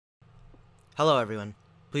Hello everyone,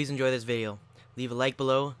 please enjoy this video. Leave a like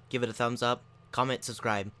below, give it a thumbs up, comment,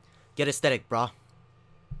 subscribe. Get aesthetic, brah.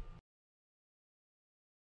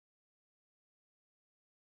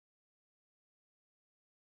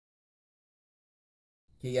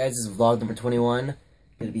 Okay guys, this is vlog number 21.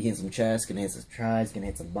 Gonna be hitting some chest, gonna hit some tries, gonna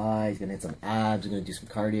hit some buys, gonna hit some abs, gonna do some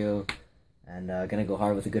cardio, and gonna go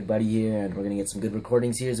hard with a good buddy here, and we're gonna get some good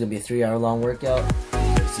recordings here. It's gonna be a 3-hour long workout.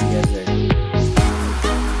 See you guys there.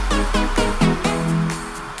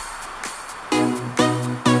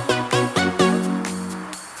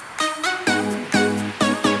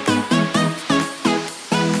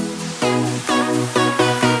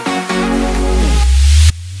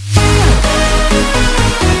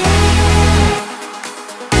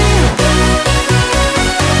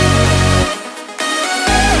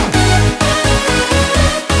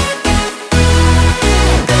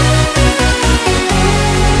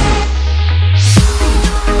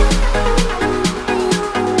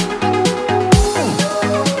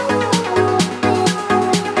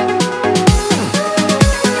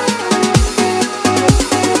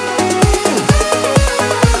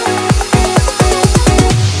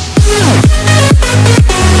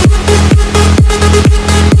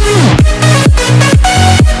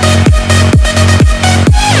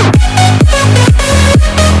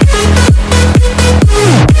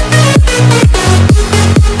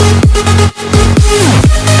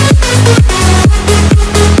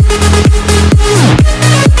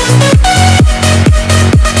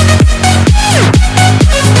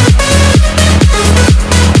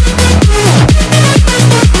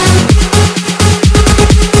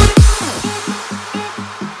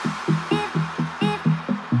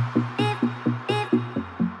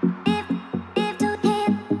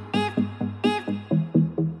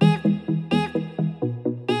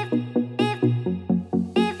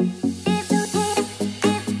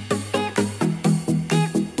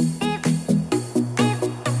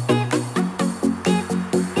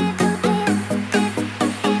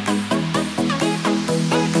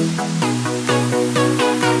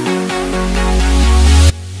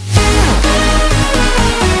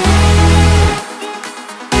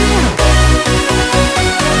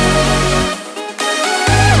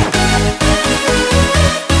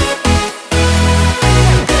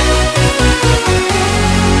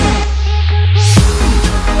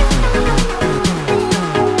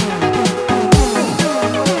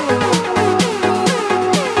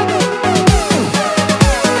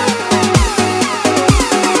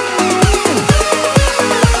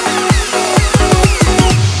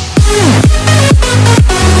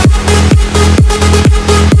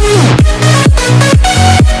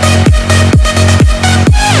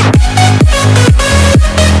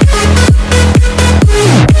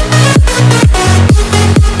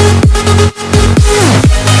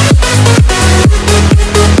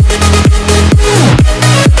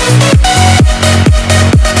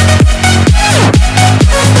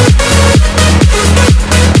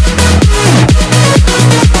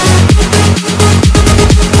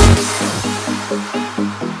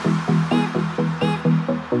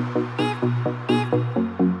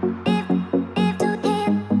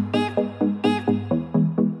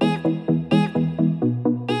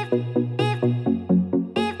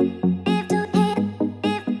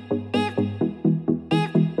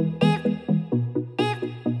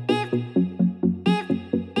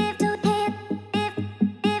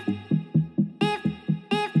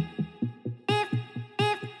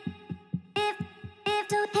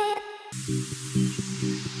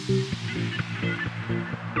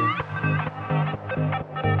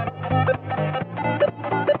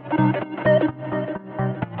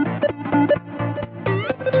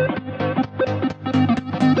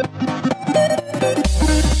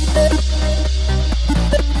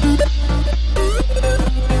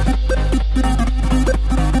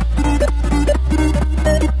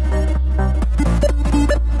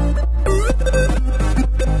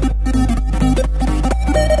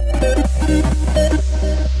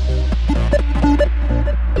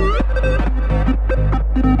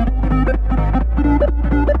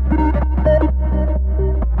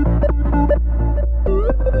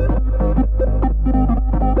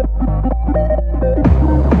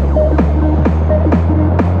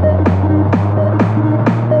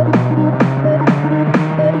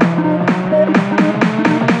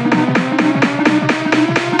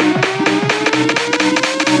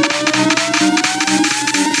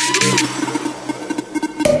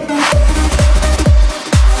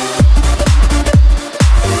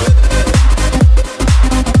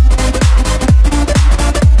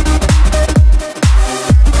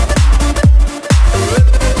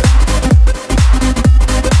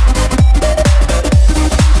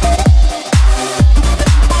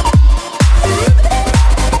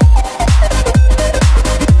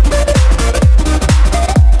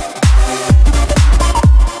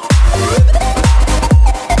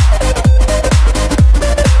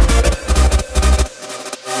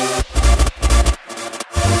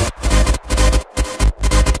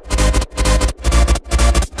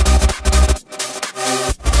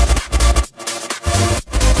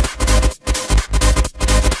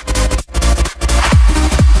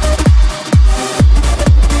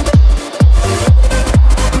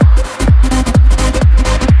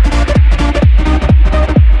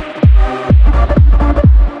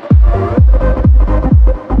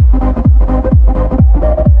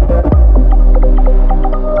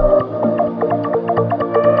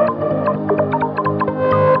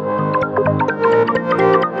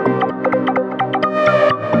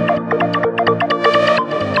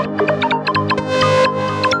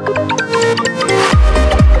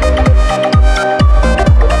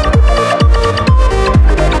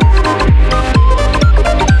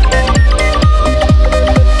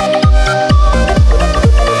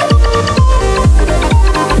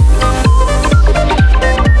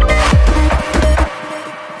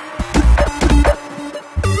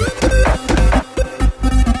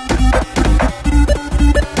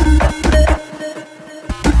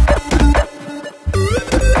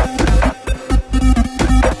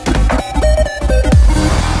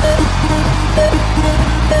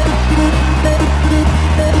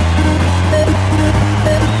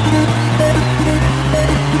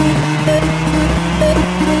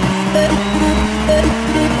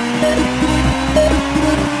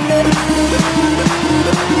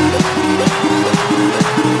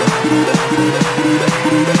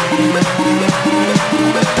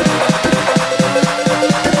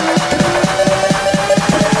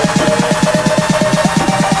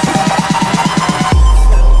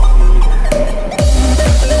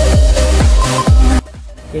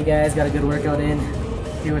 guys, got a good workout in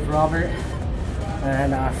here with Robert,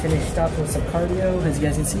 and finished up with some cardio, as you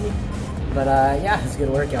guys can see. But yeah, it's a good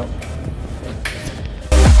workout.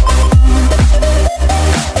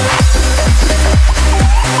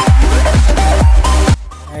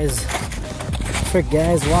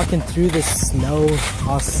 Guys, walking through the snow,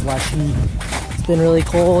 all slushy. It's been really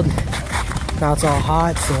cold. Now it's all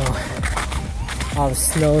hot, so all the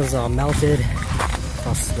snow is all melted. It's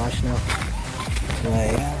all slush now. But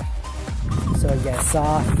yeah. So you guys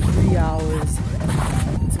saw 3 hours.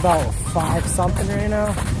 It's about 5 something right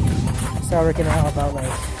now. Start working out about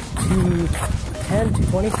like 210,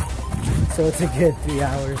 220. So it's a good 3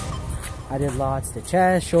 hours. I did lots to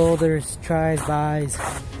chest, shoulders, tris, bis.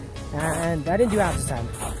 And I didn't do half the time,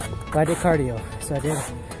 but I did cardio. So I did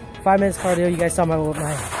 5 minutes cardio. You guys saw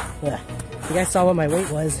what my weight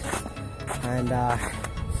was, and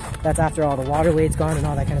that's after all the water weight's gone and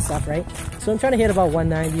all that kind of stuff, right? So I'm trying to hit about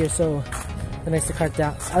 190 or so. The next to cut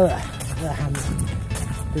down. I'm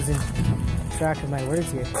losing track of my words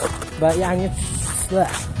here, but yeah,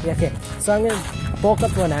 okay. So I'm gonna bulk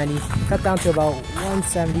up to 190, cut down to about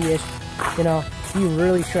 170-ish. You know, be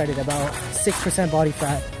really shredded, about 6% body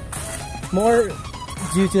fat. More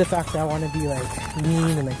due to the fact that I want to be like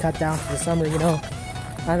lean and then cut down for the summer, you know.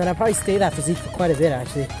 And then I'll probably stay that physique for quite a bit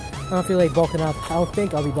actually. I don't feel like bulking up. I don't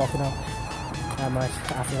think I'll be bulking up that much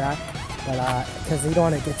after that. But because you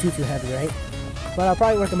don't want to get too heavy, right? But I'll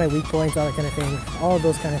probably work on my weak points, all that kind of thing, all of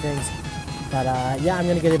those kind of things. But yeah, I'm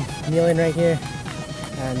gonna get a meal in right here,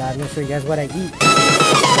 and I'm gonna show you guys what I eat.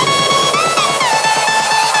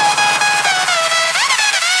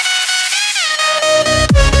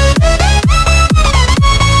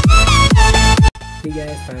 Hey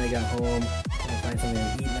guys, finally got home. Gonna find something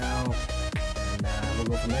to eat now, and we'll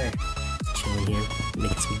go from there. Chilling here,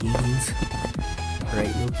 making some gains.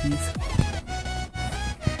 Alright, Milkies.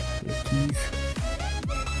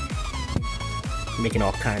 Making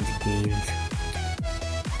all kinds of gains.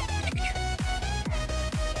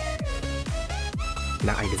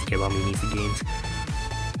 Nah, I just care about me needs the gains.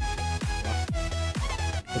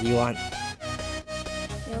 What do you want?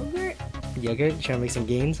 Yogurt. Yogurt? Trying to make some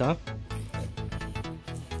gains, huh?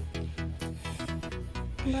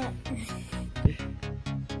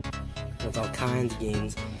 But That's all kinds of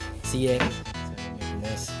gains. See it? So I'm making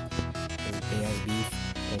this. This big ass beef.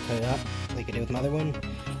 Gonna cut it up like I did with my other one.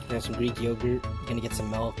 Gonna have some Greek yogurt. Gonna get some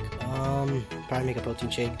milk. Probably make a protein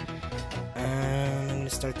shake. And I'm gonna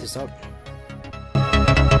start this up.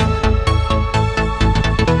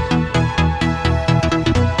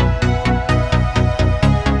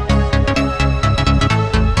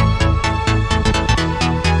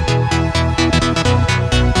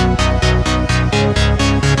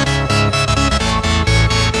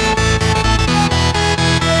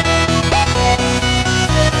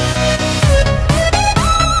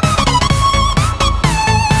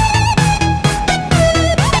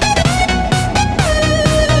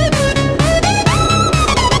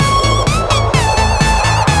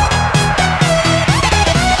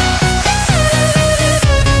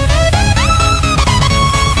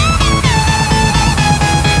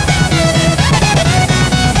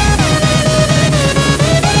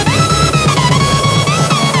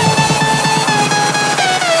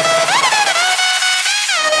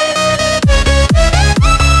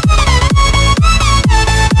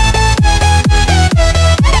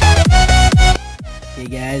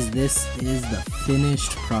 This is the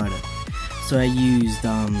finished product. So I used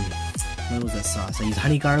what was that sauce? I used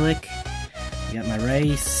honey garlic. I got my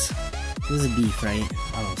rice. This is beef, right?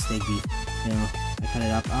 I don't know, steak beef. You know, I cut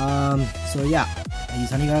it up. So yeah, I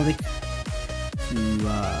used honey garlic to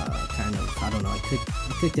kind of, I don't know, I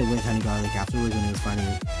cooked it with honey garlic afterwards when it was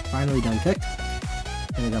finally done cooked.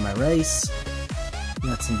 Then I got my rice.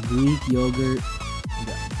 Got some Greek yogurt. I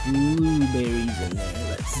got blueberries in there.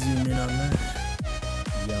 Let's zoom in on that.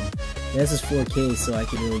 Yum. This is 4K, so I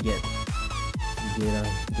can really get good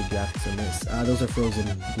graphics on this. Those are frozen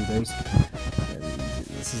blueberries. And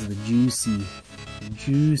this is the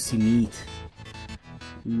juicy meat.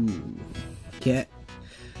 Ooh. Okay.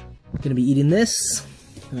 Gonna be eating this.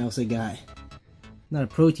 And I also got, not a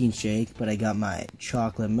protein shake, but I got my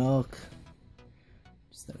chocolate milk.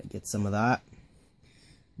 Just thought I'd get some of that.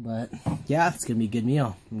 But yeah, it's gonna be a good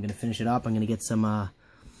meal. I'm gonna finish it up. I'm gonna get some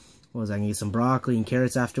I'm gonna get some broccoli and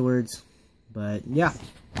carrots afterwards. But yeah,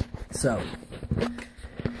 so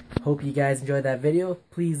hope you guys enjoyed that video.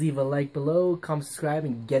 Please leave a like below, comment, subscribe,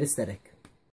 and get aesthetic.